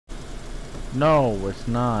No, it's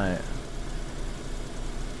not.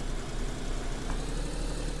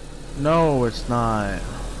 No, it's not.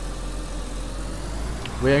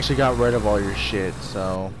 We actually got rid of all your shit,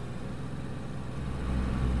 so.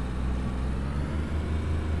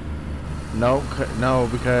 No, no,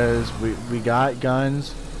 because we got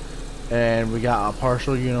guns and we got a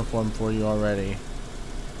partial uniform for you already.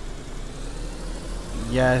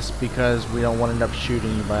 Yes, because we don't want to end up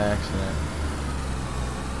shooting you by accident.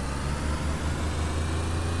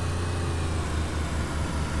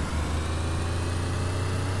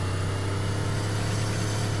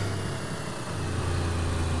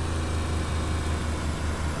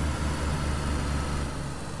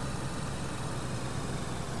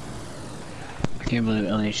 I can't believe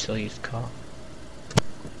LH still used call.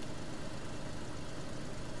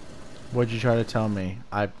 What'd you try to tell me?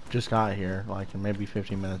 I just got here, like maybe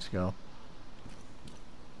 15 minutes ago.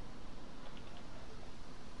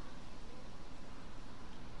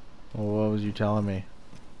 Well, what was you telling me?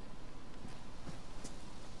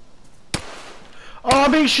 Oh,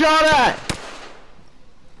 I'm being shot at!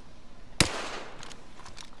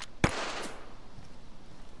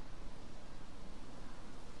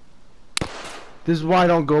 This is why I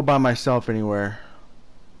don't go by myself anywhere.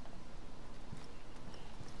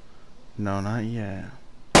 No, not yet.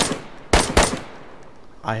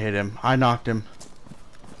 I hit him. I knocked him.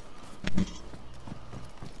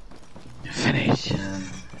 Finish.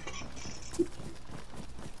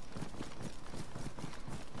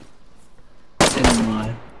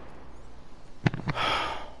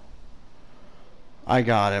 I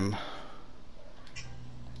got him.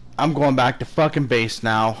 I'm going back to fucking base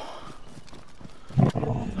now.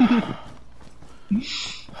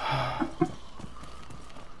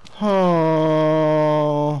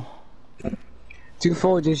 Oh.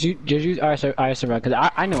 2-4, just use ISR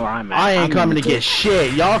because I know where I'm at. I ain't coming to get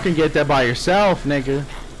shit. Y'all can get that by yourself, nigga.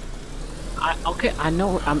 Okay, I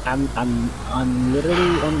know. I'm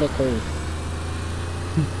literally on the coast.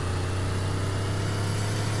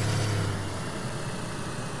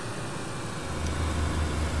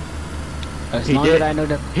 As long as I know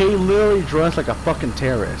that he literally dressed like a fucking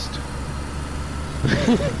terrorist.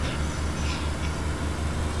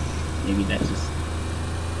 Maybe that's just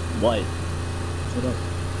what. Shut up.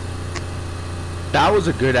 That was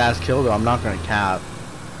a good ass kill though. I'm not gonna cap.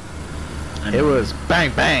 It was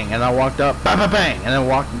bang bang, and I walked up, bang bang bang, and then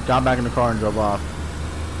got back in the car and drove off.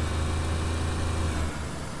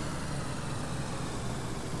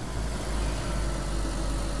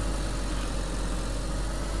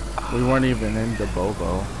 We weren't even in the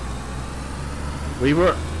Bobo. We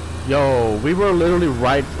were literally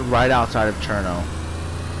right outside of Cherno.